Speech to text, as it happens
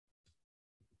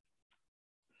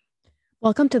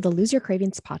Welcome to the Lose Your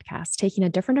Cravings podcast, taking a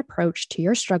different approach to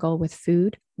your struggle with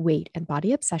food, weight, and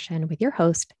body obsession with your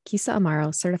host, Kisa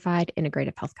Amaro, certified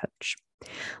integrative health coach.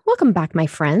 Welcome back, my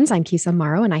friends. I'm Kisa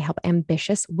Amaro, and I help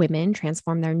ambitious women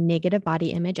transform their negative body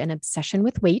image and obsession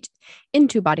with weight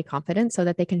into body confidence so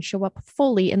that they can show up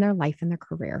fully in their life and their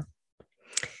career.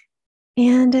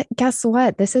 And guess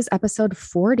what? This is episode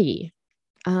 40.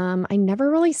 I never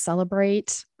really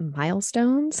celebrate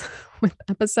milestones with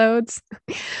episodes,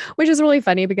 which is really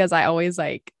funny because I always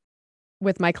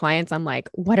with my clients, I'm like,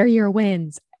 what are your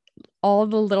wins? All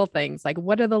the little things,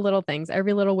 what are the little things?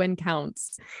 Every little win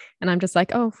counts. And I'm just like,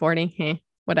 oh, 40,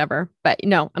 whatever. But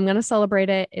no, I'm going to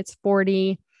celebrate it. It's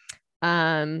 40,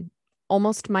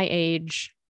 almost my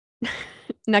age.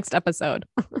 Next episode,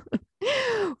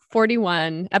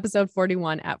 41, episode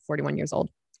 41 at 41 years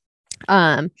old.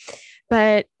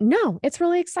 But no, it's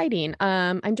really exciting.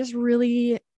 I'm just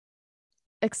really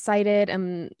excited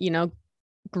and,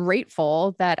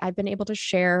 grateful that I've been able to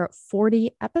share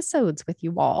 40 episodes with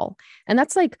you all. And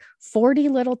that's like 40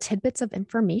 little tidbits of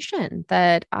information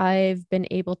that I've been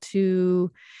able to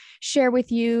share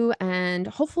with you and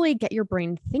hopefully get your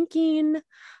brain thinking,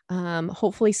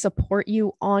 hopefully support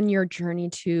you on your journey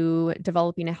to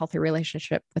developing a healthy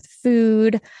relationship with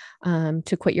food,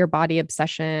 to quit your body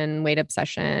obsession, weight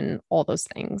obsession, all those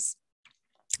things.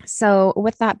 So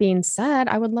with that being said,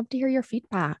 I would love to hear your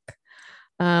feedback.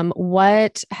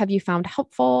 What have you found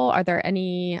helpful? Are there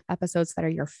any episodes that are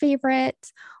your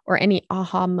favorite or any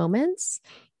aha moments?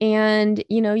 And,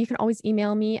 you can always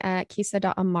email me at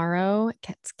kisa.amaro,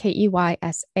 it's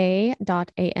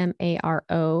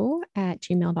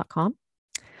KEYSA.AMARO@gmail.com.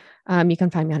 You can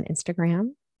find me on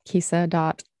Instagram,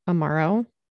 kisa.amaro,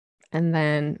 and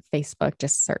then Facebook,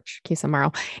 just search Kisa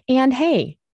Amaro. And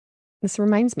hey, this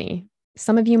reminds me,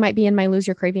 some of you might be in my Lose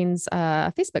Your Cravings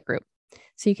Facebook group.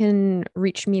 So you can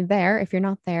reach me there. If you're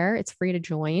not there, it's free to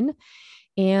join.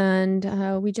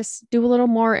 And we just do a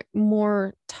little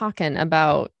more talking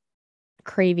about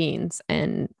cravings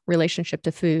and relationship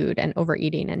to food and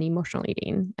overeating and emotional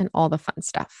eating and all the fun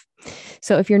stuff.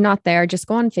 So if you're not there, just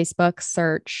go on Facebook,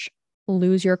 search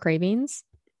Lose Your Cravings.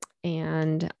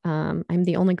 And I'm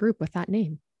the only group with that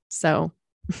name. So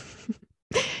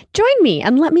join me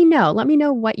and let me know. Let me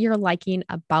know what you're liking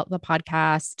about the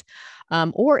podcast.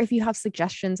 Or if you have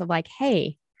suggestions of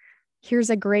hey,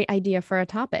 here's a great idea for a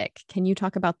topic. Can you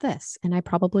talk about this? And I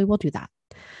probably will do that.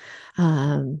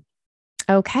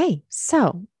 Okay,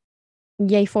 so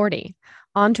yay 40.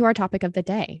 On to our topic of the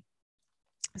day.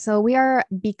 So we are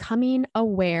becoming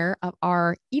aware of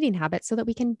our eating habits so that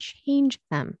we can change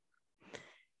them.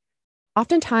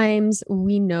 Oftentimes,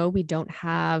 we know we don't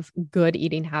have good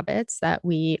eating habits, that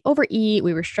we overeat,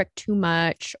 we restrict too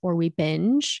much, or we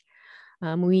binge.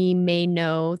 We may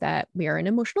know that we are an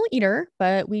emotional eater,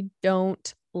 but we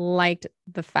don't like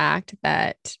the fact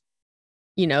that,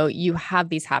 you have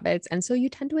these habits. And so you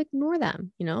tend to ignore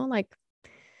them,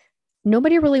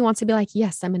 nobody really wants to be like,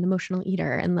 yes, I'm an emotional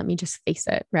eater and let me just face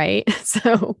it. Right.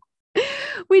 So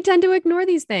we tend to ignore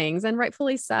these things, and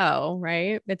rightfully so,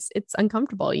 right? It's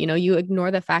uncomfortable. You ignore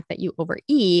the fact that you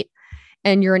overeat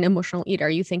and you're an emotional eater.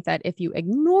 You think that if you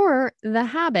ignore the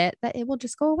habit, that it will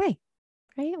just go away,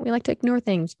 right? We like to ignore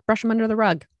things, brush them under the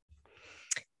rug.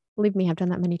 Believe me, I've done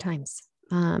that many times.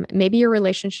 Maybe your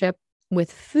relationship with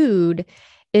food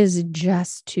is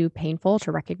just too painful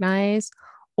to recognize,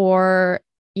 or,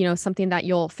 something that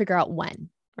you'll figure out when,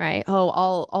 right? Oh,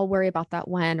 I'll worry about that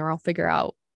when, or I'll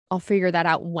figure that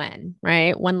out when,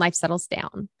 right? When life settles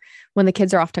down, when the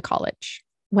kids are off to college,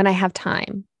 when I have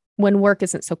time, when work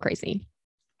isn't so crazy,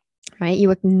 right?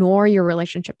 You ignore your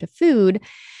relationship to food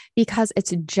because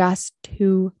it's just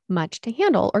too much to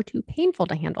handle or too painful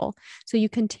to handle. So you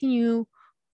continue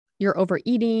your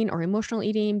overeating or emotional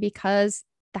eating because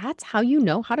that's how you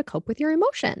know how to cope with your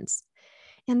emotions.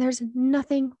 And there's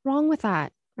nothing wrong with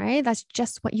that, right? That's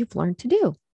just what you've learned to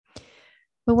do.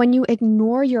 But when you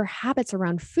ignore your habits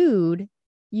around food,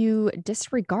 you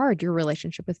disregard your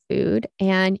relationship with food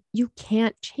and you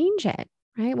can't change it,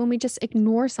 right? When we just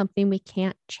ignore something, we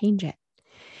can't change it.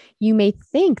 You may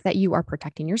think that you are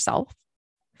protecting yourself,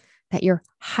 that you're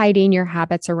hiding your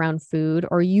habits around food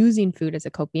or using food as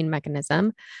a coping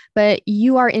mechanism, but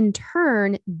you are in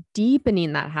turn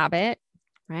deepening that habit,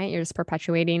 right? You're just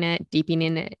perpetuating it,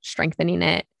 deepening it, strengthening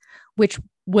it, which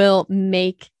will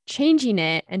make changing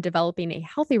it and developing a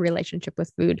healthy relationship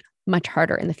with food much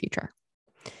harder in the future.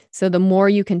 So the more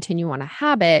you continue on a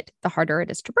habit, the harder it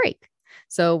is to break.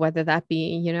 So whether that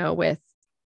be, with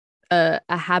a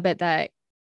habit that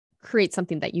creates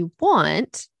something that you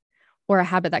want, or a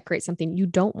habit that creates something you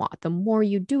don't want, the more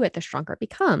you do it, the stronger it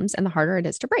becomes and the harder it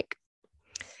is to break.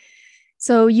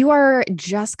 So you are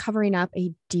just covering up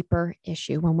a deeper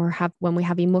issue when we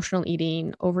have emotional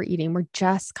eating, overeating, we're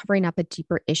just covering up a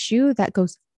deeper issue that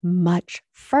goes much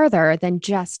further than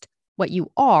just what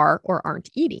you are or aren't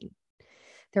eating.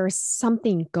 There is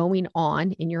something going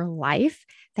on in your life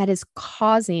that is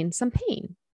causing some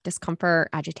pain, discomfort,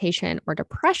 agitation, or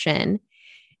depression,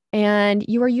 and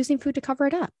you are using food to cover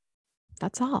it up.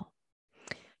 That's all.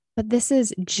 But this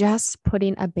is just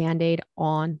putting a band aid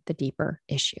on the deeper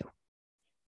issue,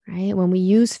 right? When we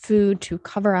use food to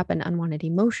cover up an unwanted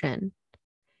emotion,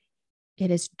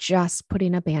 it is just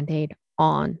putting a band aid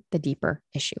on the deeper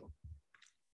issue.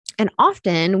 And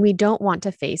often we don't want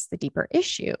to face the deeper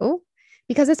issue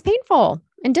because it's painful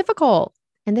and difficult.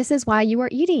 And this is why you are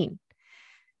eating.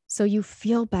 So you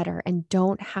feel better and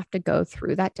don't have to go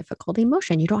through that difficult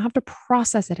emotion. You don't have to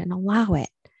process it and allow it.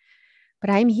 But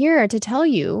I'm here to tell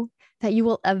you that you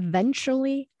will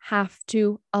eventually have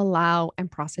to allow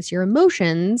and process your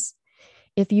emotions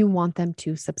if you want them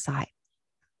to subside,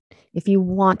 if you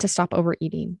want to stop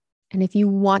overeating, and if you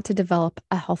want to develop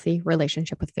a healthy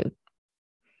relationship with food.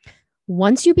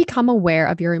 Once you become aware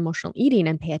of your emotional eating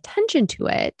and pay attention to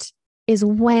it, is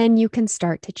when you can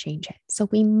start to change it. So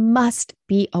we must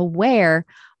be aware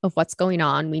of what's going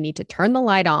on. We need to turn the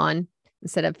light on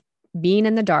instead of being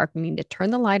in the dark. We need to turn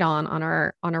the light on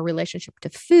our relationship to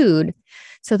food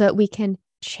so that we can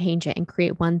change it and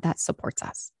create one that supports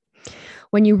us.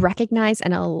 When you recognize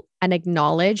and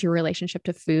acknowledge your relationship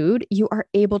to food, you are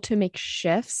able to make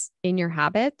shifts in your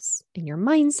habits, in your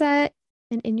mindset,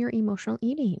 and in your emotional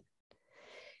eating.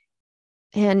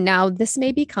 And now this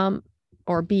may become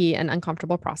or be an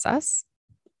uncomfortable process.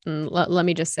 Let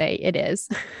me just say it is.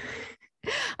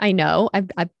 I know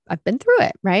I've been through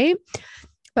it, right?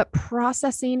 But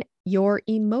processing your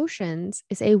emotions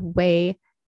is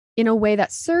in a way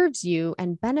that serves you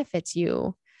and benefits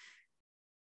you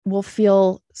will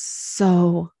feel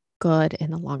so good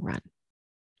in the long run.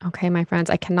 Okay, my friends,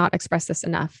 I cannot express this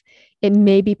enough. It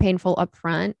may be painful up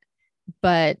front,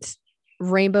 but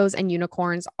rainbows and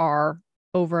unicorns are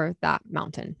over that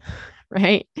mountain,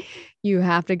 right? You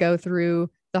have to go through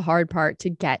the hard part to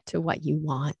get to what you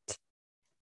want,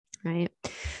 right?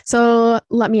 So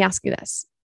let me ask you this.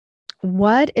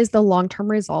 What is the long-term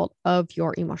result of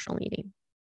your emotional eating?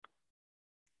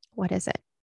 What is it?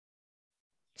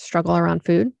 Struggle around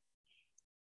food,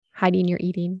 hiding your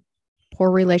eating, poor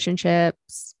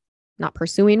relationships, not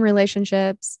pursuing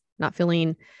relationships, not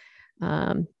feeling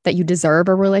that you deserve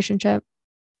a relationship,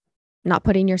 not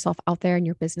putting yourself out there in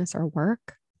your business or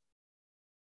work,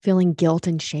 feeling guilt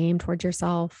and shame towards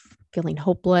yourself, feeling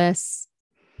hopeless,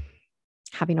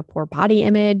 having a poor body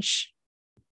image,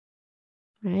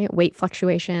 right? Weight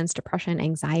fluctuations, depression,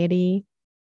 anxiety.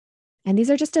 And these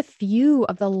are just a few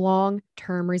of the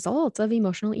long-term results of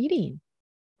emotional eating.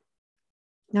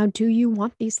 Now, do you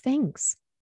want these things?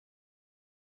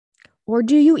 Or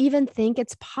do you even think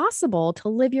it's possible to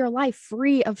live your life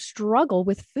free of struggle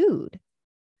with food,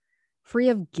 free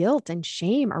of guilt and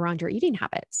shame around your eating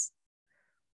habits?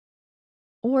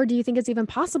 Or do you think it's even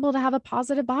possible to have a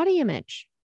positive body image?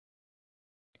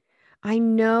 I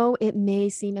know it may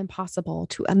seem impossible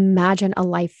to imagine a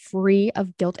life free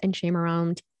of guilt and shame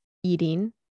around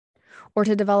eating or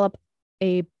to develop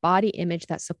a body image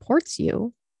that supports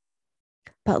you.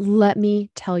 But let me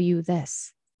tell you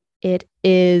this, it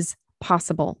is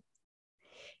possible.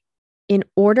 In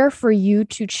order for you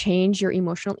to change your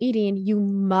emotional eating, you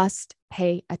must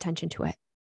pay attention to it.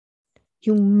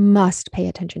 You must pay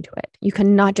attention to it. You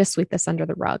cannot just sweep this under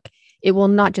the rug. It will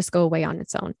not just go away on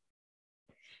its own.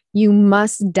 You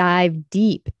must dive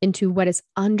deep into what is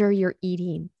under your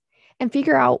eating and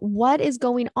figure out what is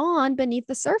going on beneath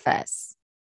the surface,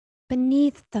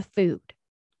 beneath the food.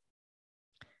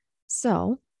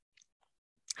 So,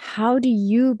 how do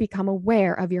you become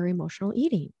aware of your emotional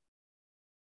eating?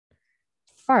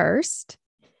 First,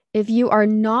 if you are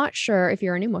not sure if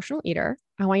you're an emotional eater,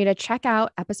 I want you to check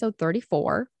out episode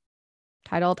 34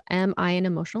 titled, Am I an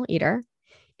Emotional Eater?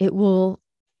 It will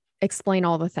explain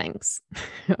all the things.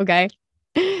 Okay.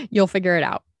 You'll figure it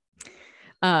out.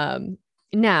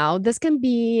 Now, this can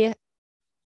be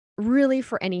really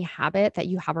for any habit that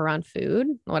you have around food,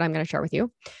 what I'm going to share with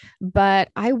you. But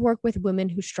I work with women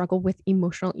who struggle with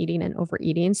emotional eating and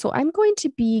overeating. So I'm going to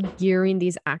be gearing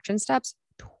these action steps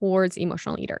towards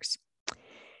emotional eaters.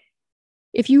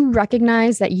 If you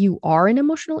recognize that you are an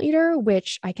emotional eater,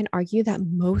 which I can argue that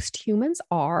most humans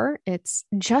are, it's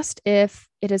just if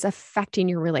it is affecting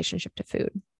your relationship to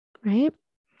food, right?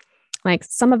 Like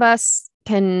some of us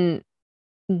can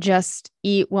just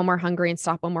eat when we're hungry and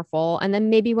stop when we're full. And then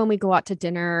maybe when we go out to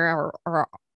dinner or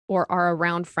are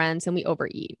around friends and we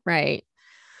overeat, right?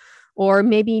 Or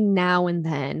maybe now and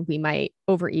then we might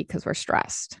overeat because we're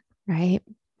stressed, right?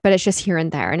 But it's just here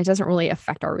and there. And it doesn't really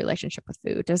affect our relationship with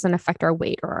food. It doesn't affect our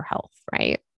weight or our health,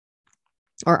 right?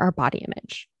 Or our body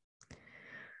image.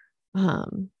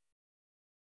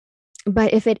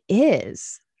 But if it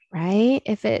is, right?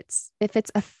 If it's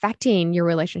affecting your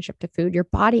relationship to food, your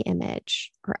body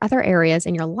image, or other areas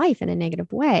in your life in a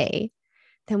negative way,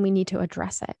 then we need to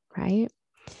address it, right?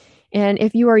 And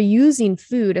if you are using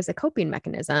food as a coping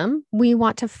mechanism, we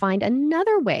want to find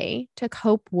another way to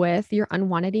cope with your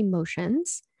unwanted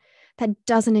emotions that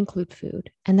doesn't include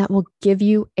food and that will give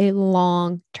you a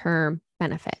long-term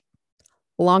benefit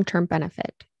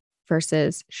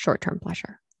versus short-term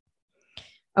pleasure.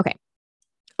 Okay.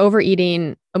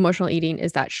 Overeating, emotional eating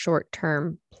is that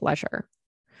short-term pleasure.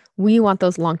 We want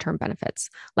those long-term benefits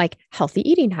like healthy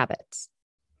eating habits,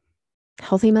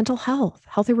 healthy mental health,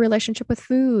 healthy relationship with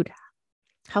food,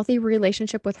 healthy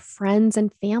relationship with friends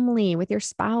and family, with your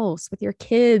spouse, with your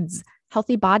kids,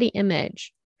 healthy body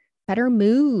image, better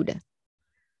mood.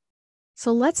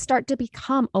 So let's start to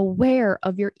become aware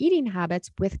of your eating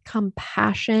habits with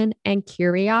compassion and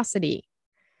curiosity.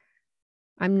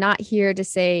 I'm not here to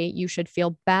say you should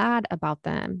feel bad about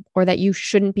them or that you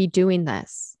shouldn't be doing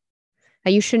this,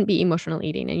 that you shouldn't be emotional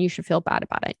eating and you should feel bad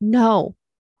about it. No,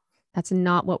 that's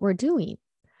not what we're doing.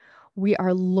 We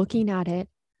are looking at it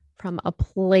from a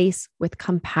place with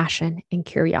compassion and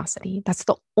curiosity. That's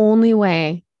the only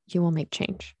way you will make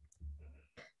change.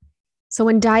 So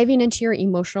when diving into your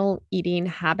emotional eating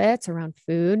habits around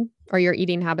food or your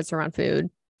eating habits around food,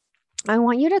 I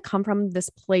want you to come from this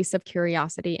place of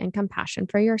curiosity and compassion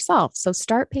for yourself. So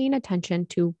start paying attention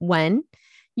to when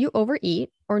you overeat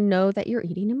or know that you're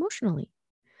eating emotionally.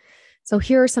 So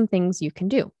here are some things you can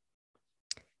do.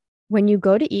 When you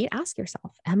go to eat, ask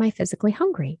yourself, am I physically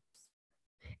hungry?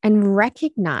 And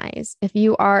recognize if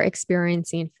you are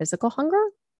experiencing physical hunger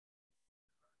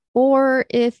or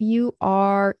if you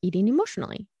are eating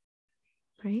emotionally,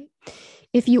 right?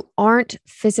 If you aren't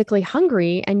physically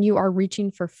hungry and you are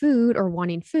reaching for food or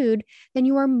wanting food, then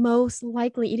you are most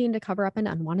likely eating to cover up an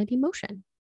unwanted emotion.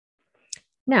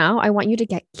 Now, I want you to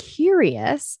get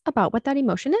curious about what that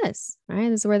emotion is, right?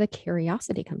 This is where the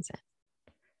curiosity comes in.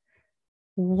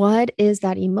 What is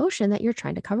that emotion that you're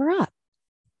trying to cover up?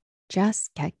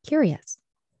 Just get curious.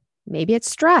 Maybe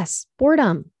it's stress,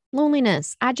 boredom,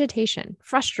 loneliness, agitation,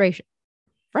 frustration,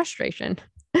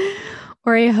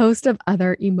 or a host of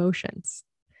other emotions.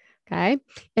 Okay.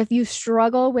 If you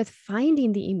struggle with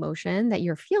finding the emotion that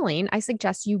you're feeling, I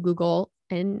suggest you Google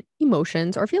an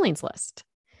emotions or feelings list.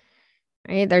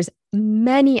 Right? There's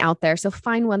many out there. So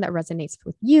find one that resonates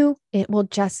with you. It will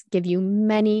just give you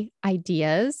many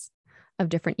ideas of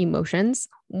different emotions,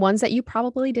 ones that you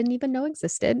probably didn't even know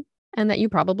existed and that you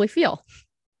probably feel.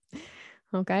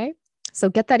 Okay. So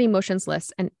get that emotions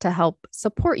list and to help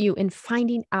support you in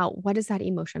finding out what is that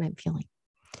emotion I'm feeling.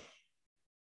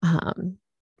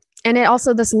 And it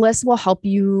also, this list will help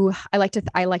you. I like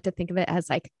to think of it as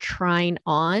like trying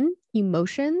on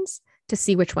emotions to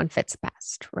see which one fits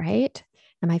best, right?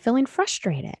 Am I feeling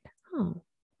frustrated? Oh,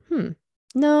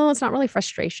 no, it's not really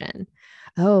frustration.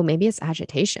 Oh, maybe it's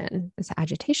agitation. Is it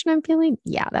agitation I'm feeling?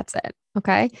 Yeah, that's it.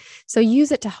 Okay. So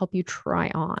use it to help you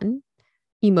try on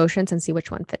emotions and see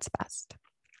which one fits best.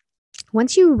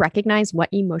 Once you recognize what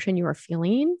emotion you are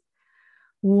feeling,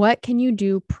 what can you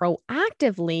do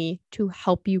proactively to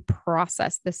help you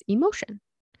process this emotion?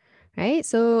 Right?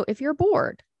 So if you're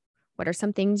bored, what are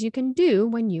some things you can do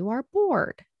when you are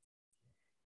bored?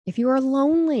 If you are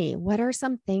lonely, what are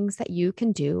some things that you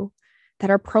can do that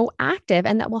are proactive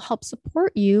and that will help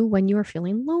support you when you are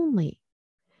feeling lonely?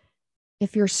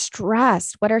 If you're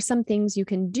stressed, what are some things you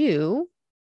can do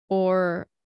or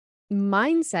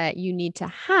mindset you need to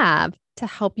have to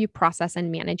help you process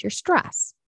and manage your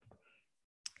stress?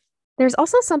 There's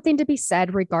also something to be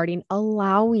said regarding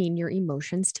allowing your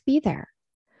emotions to be there.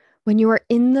 When you are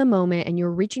in the moment and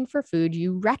you're reaching for food,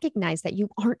 you recognize that you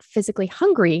aren't physically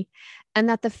hungry and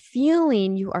that the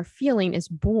feeling you are feeling is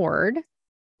bored.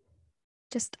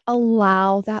 Just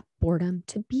allow that boredom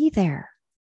to be there.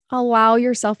 Allow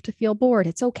yourself to feel bored.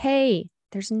 It's okay.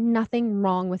 There's nothing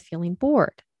wrong with feeling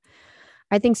bored.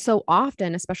 I think so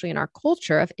often, especially in our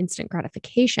culture of instant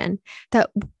gratification, that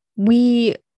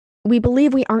we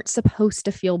believe we aren't supposed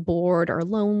to feel bored or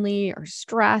lonely or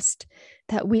stressed,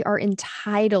 that we are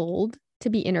entitled to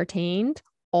be entertained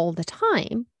all the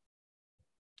time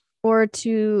or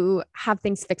to have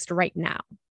things fixed right now,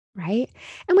 right?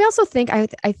 And we also think, I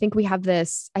think we have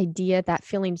this idea that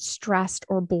feeling stressed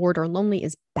or bored or lonely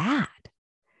is bad,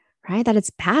 right? That it's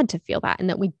bad to feel that and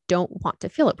that we don't want to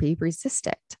feel it. We resist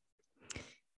it.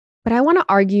 But I want to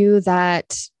argue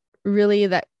that really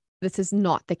that this is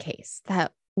not the case,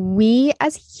 that we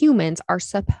as humans are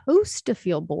supposed to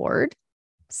feel bored,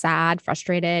 sad,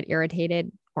 frustrated,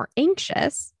 irritated, or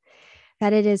anxious,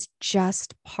 that it is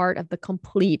just part of the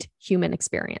complete human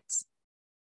experience.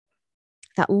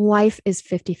 That life is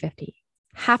 50-50.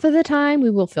 Half of the time we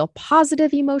will feel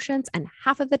positive emotions, and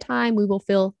half of the time we will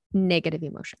feel negative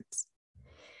emotions.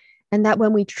 And that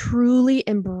when we truly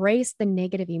embrace the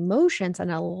negative emotions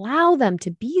and allow them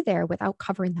to be there without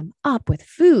covering them up with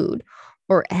food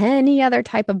or any other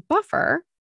type of buffer,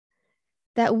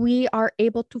 that we are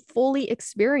able to fully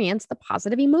experience the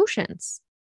positive emotions.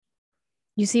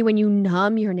 You see, when you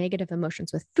numb your negative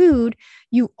emotions with food,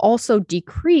 you also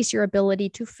decrease your ability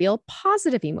to feel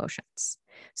positive emotions.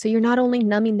 So you're not only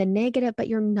numbing the negative, but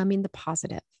you're numbing the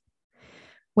positive.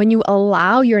 When you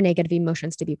allow your negative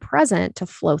emotions to be present, to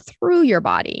flow through your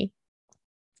body,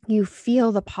 you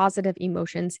feel the positive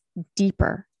emotions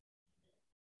deeper.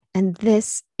 And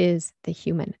this is the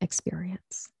human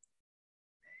experience.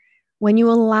 When you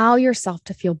allow yourself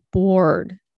to feel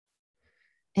bored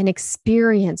and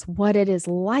experience what it is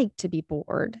like to be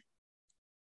bored,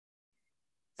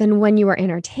 then when you are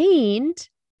entertained,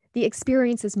 the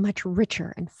experience is much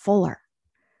richer and fuller,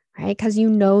 right? Because you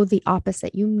know the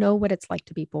opposite. You know what it's like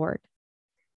to be bored.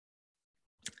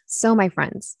 So, my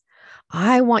friends,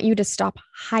 I want you to stop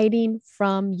hiding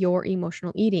from your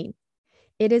emotional eating.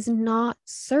 It is not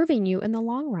serving you in the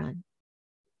long run.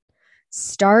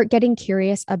 Start getting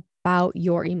curious about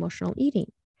your emotional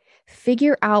eating.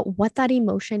 Figure out what that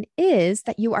emotion is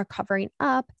that you are covering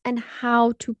up and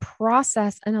how to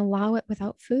process and allow it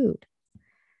without food.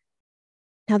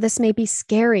 Now, this may be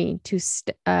scary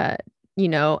a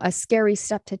scary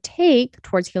step to take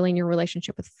towards healing your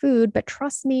relationship with food, but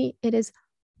trust me, it is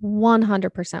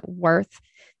 100% worth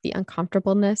the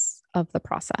uncomfortableness of the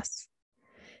process.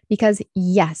 Because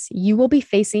yes, you will be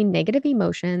facing negative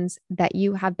emotions that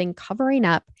you have been covering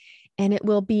up, and it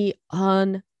will be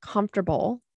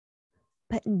uncomfortable,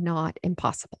 but not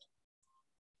impossible.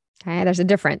 Okay, there's a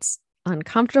difference.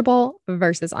 Uncomfortable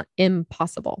versus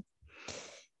impossible.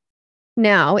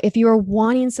 Now, if you are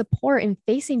wanting support in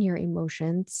facing your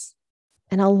emotions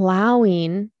and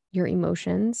allowing your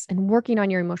emotions and working on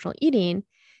your emotional eating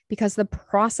because the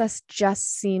process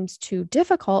just seems too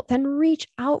difficult, then reach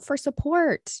out for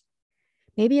support.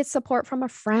 Maybe it's support from a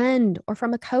friend or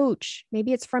from a coach.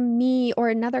 Maybe it's from me or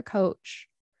another coach,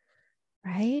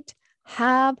 right?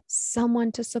 Have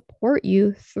someone to support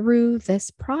you through this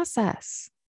process.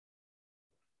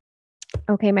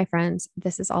 Okay, my friends,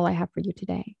 this is all I have for you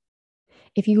today.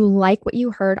 If you like what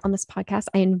you heard on this podcast,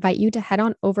 I invite you to head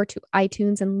on over to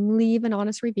iTunes and leave an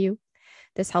honest review.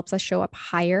 This helps us show up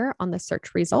higher on the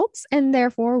search results, and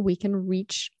therefore we can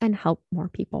reach and help more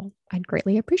people. I'd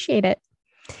greatly appreciate it.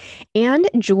 And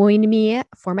join me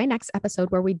for my next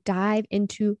episode where we dive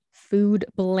into food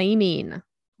blaming.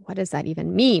 What does that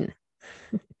even mean?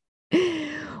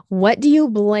 What do you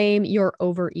blame your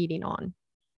overeating on?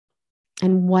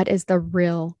 And what is the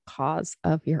real cause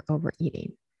of your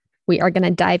overeating? We are going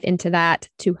to dive into that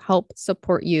to help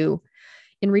support you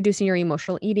in reducing your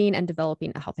emotional eating and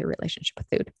developing a healthy relationship with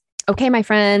food. Okay, my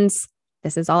friends,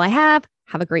 this is all I have.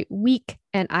 Have a great week,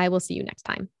 and I will see you next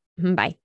time. Bye.